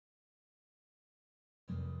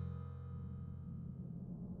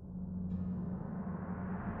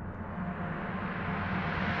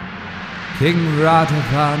King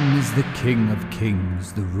Radovan is the king of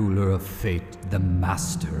kings, the ruler of fate, the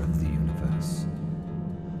master of the universe.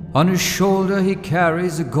 On his shoulder he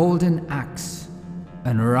carries a golden axe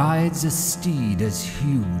and rides a steed as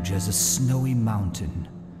huge as a snowy mountain,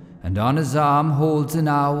 and on his arm holds an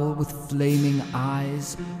owl with flaming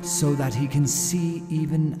eyes so that he can see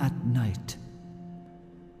even at night.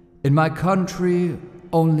 In my country,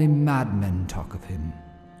 only madmen talk of him.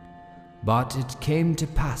 But it came to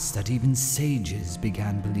pass that even sages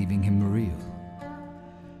began believing him real.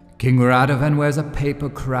 King Radovan wears a paper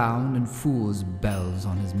crown and fool's bells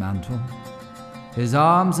on his mantle. His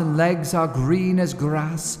arms and legs are green as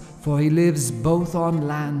grass, for he lives both on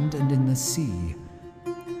land and in the sea.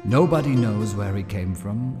 Nobody knows where he came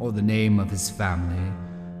from or the name of his family,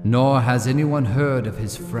 nor has anyone heard of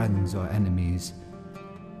his friends or enemies.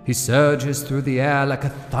 He surges through the air like a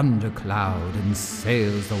thundercloud and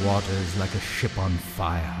sails the waters like a ship on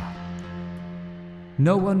fire.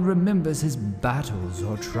 No one remembers his battles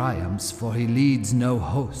or triumphs, for he leads no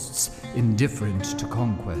hosts, indifferent to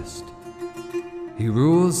conquest. He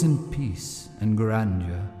rules in peace and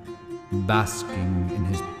grandeur, basking in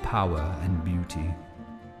his power and beauty.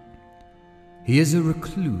 He is a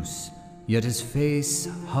recluse, yet his face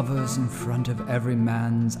hovers in front of every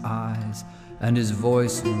man's eyes, and his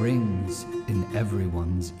voice rings in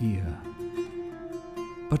everyone's ear.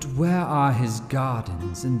 But where are his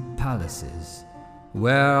gardens and palaces?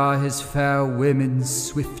 Where are his fair women,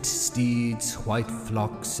 swift steeds, white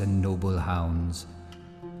flocks, and noble hounds?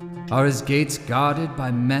 Are his gates guarded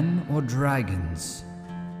by men or dragons?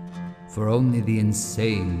 For only the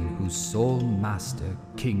insane, whose sole master,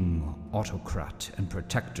 king, autocrat, and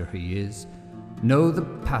protector he is, know the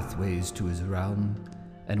pathways to his realm,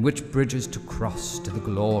 and which bridges to cross to the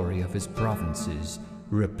glory of his provinces,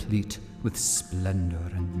 replete with splendor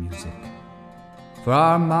and music. For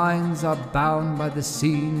our minds are bound by the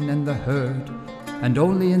seen and the heard, and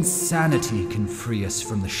only insanity can free us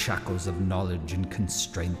from the shackles of knowledge and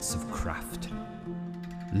constraints of craft.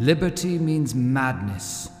 Liberty means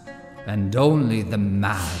madness, and only the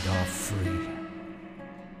mad are free.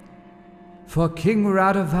 For King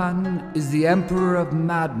Radovan is the emperor of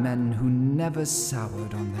madmen who never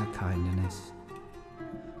soured on their kindness.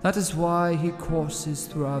 That is why he courses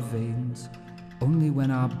through our veins only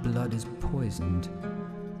when our blood is poisoned,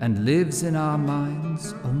 and lives in our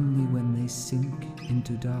minds only when they sink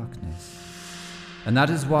into darkness. And that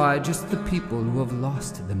is why just the people who have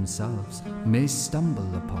lost themselves may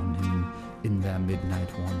stumble upon him in their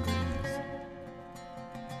midnight wanderings.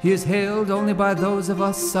 He is hailed only by those of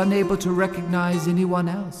us unable to recognize anyone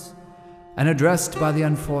else, and addressed by the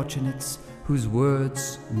unfortunates whose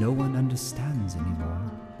words no one understands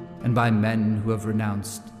anymore, and by men who have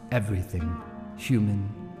renounced everything, human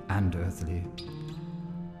and earthly.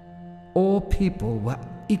 All people were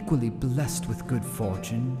equally blessed with good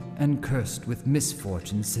fortune and cursed with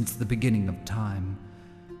misfortune since the beginning of time,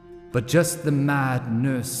 but just the mad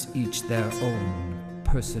nurse each their own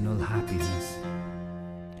personal happiness.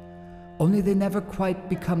 Only they never quite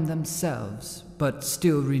become themselves, but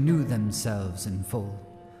still renew themselves in full.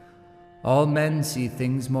 All men see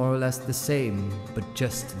things more or less the same, but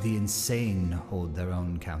just the insane hold their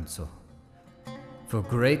own counsel. For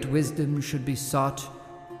great wisdom should be sought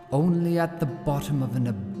only at the bottom of an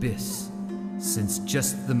abyss, since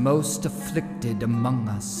just the most afflicted among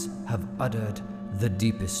us have uttered the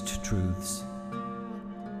deepest truths.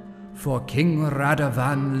 For King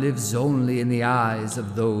Radovan lives only in the eyes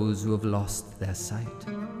of those who have lost their sight.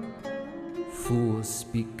 Fools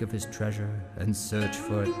speak of his treasure and search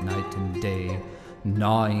for it night and day,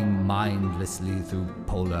 gnawing mindlessly through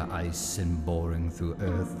polar ice and boring through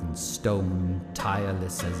earth and stone,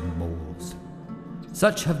 tireless as moles.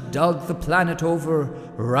 Such have dug the planet over,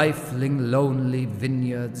 rifling lonely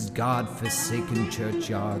vineyards, God-forsaken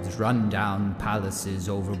churchyards, run-down palaces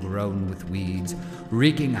overgrown with weeds,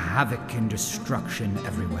 wreaking havoc and destruction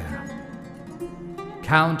everywhere.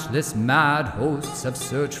 Countless mad hosts have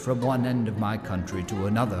searched from one end of my country to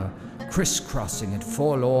another, crisscrossing it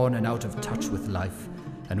forlorn and out of touch with life,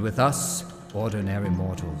 and with us, ordinary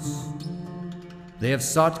mortals. They have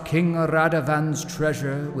sought King Radovan's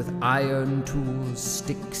treasure with iron tools,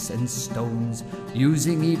 sticks and stones,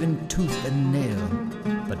 using even tooth and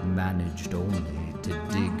nail, but managed only to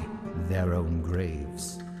dig their own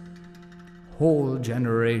graves. Whole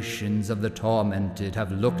generations of the tormented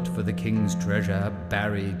have looked for the king's treasure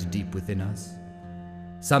buried deep within us.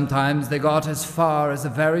 Sometimes they got as far as the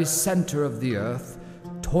very center of the earth,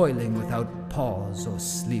 toiling without pause or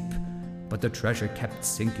sleep, but the treasure kept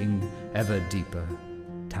sinking ever deeper,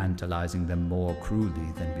 tantalizing them more cruelly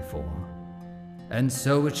than before. and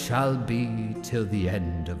so it shall be till the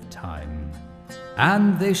end of time.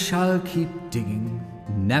 And they shall keep digging,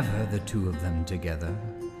 never the two of them together.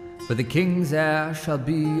 For the king's heir shall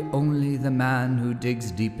be only the man who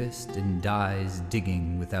digs deepest and dies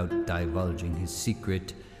digging without divulging his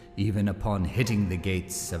secret, even upon hitting the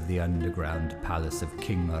gates of the underground palace of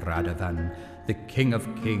King Radovan, the King of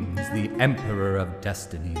Kings, the Emperor of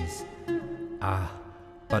Destinies. Ah,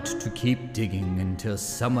 but to keep digging until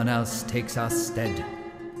someone else takes our stead.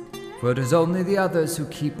 For it is only the others who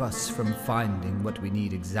keep us from finding what we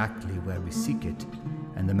need exactly where we seek it,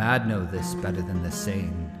 and the mad know this better than the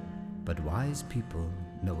sane, but wise people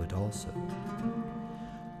know it also.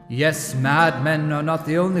 Yes, madmen are not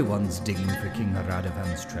the only ones digging for King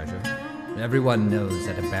Radovan's treasure. Everyone knows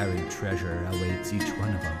that a buried treasure awaits each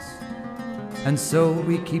one of us. And so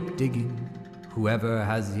we keep digging, whoever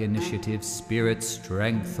has the initiative, spirit,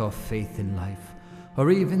 strength, or faith in life,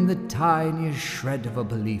 or even the tiniest shred of a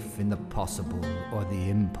belief in the possible or the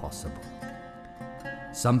impossible.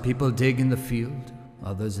 Some people dig in the field,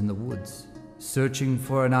 others in the woods, searching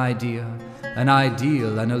for an idea, an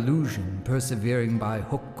ideal, an illusion, persevering by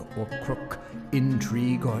hook or crook,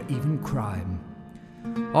 intrigue, or even crime.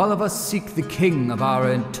 All of us seek the king of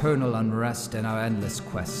our internal unrest and our endless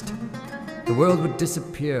quest. The world would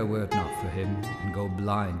disappear were it not for him, and go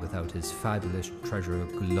blind without his fabulous treasure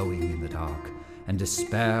glowing in the dark, and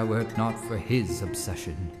despair were it not for his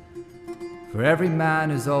obsession. For every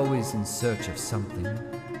man is always in search of something,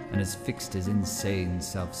 and has fixed his insane,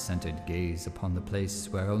 self-centered gaze upon the place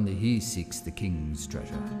where only he seeks the king's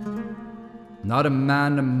treasure. Not a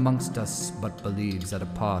man amongst us but believes that a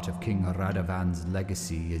part of King Radovan's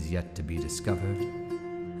legacy is yet to be discovered,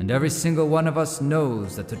 and every single one of us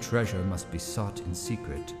knows that the treasure must be sought in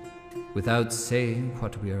secret, without saying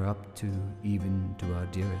what we are up to even to our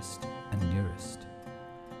dearest and nearest.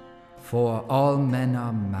 For all men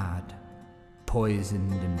are mad,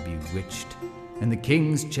 poisoned and bewitched, and the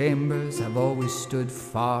king's chambers have always stood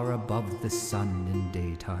far above the sun in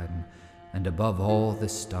daytime, and above all the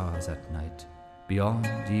stars at night, beyond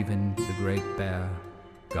even the Great Bear,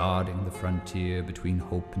 guarding the frontier between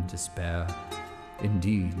hope and despair.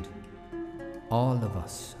 Indeed, all of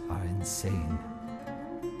us are insane.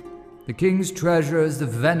 The king's treasure is the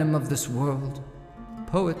venom of this world.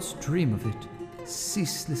 Poets dream of it,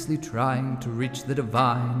 ceaselessly trying to reach the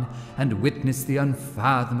divine and witness the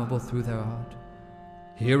unfathomable through their art.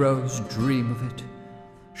 Heroes dream of it,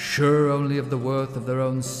 sure only of the worth of their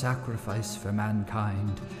own sacrifice for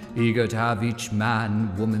mankind, eager to have each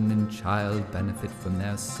man, woman, and child benefit from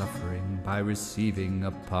their suffering by receiving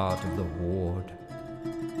a part of the hoard.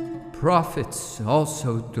 Prophets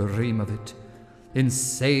also dream of it,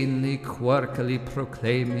 insanely, quirkily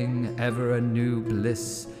proclaiming ever a new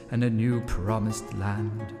bliss and a new promised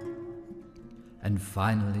land. And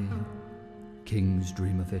finally, kings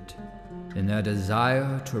dream of it, in their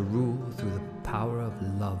desire to rule through the power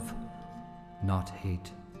of love, not hate.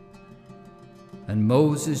 And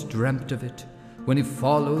Moses dreamt of it when he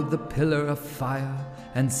followed the pillar of fire,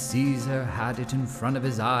 and Caesar had it in front of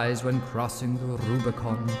his eyes when crossing the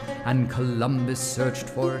Rubicon, and Columbus searched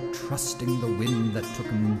for it, trusting the wind that took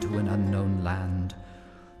him to an unknown land.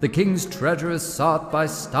 The king's treasure is sought by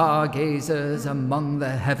stargazers among the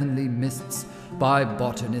heavenly mists, by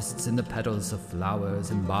botanists in the petals of flowers,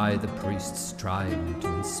 and by the priests trying to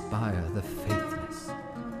inspire the faithless.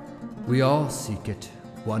 We all seek it,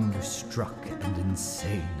 wonder-struck and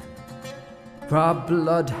insane. For our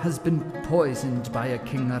blood has been poisoned by a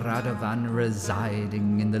King Radovan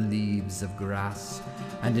residing in the leaves of grass,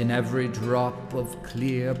 and in every drop of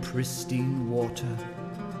clear, pristine water.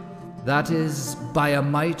 That is, by a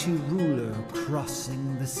mighty ruler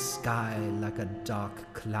crossing the sky like a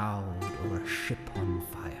dark cloud or a ship on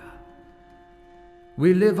fire.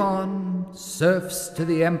 We live on, serfs to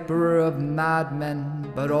the emperor of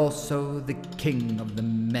madmen, but also the king of the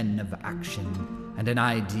men of action, and an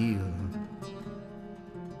ideal.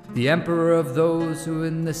 The emperor of those who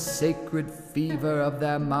in the sacred fever of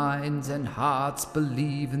their minds and hearts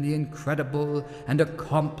believe in the incredible and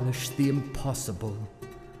accomplish the impossible.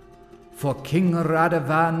 For King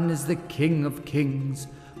Radovan is the King of Kings,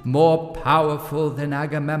 more powerful than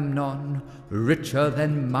Agamemnon, richer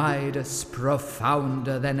than Midas,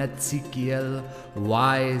 profounder than Ezekiel,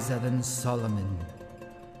 wiser than Solomon.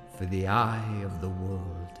 For the eye of the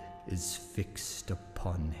world is fixed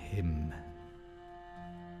upon him.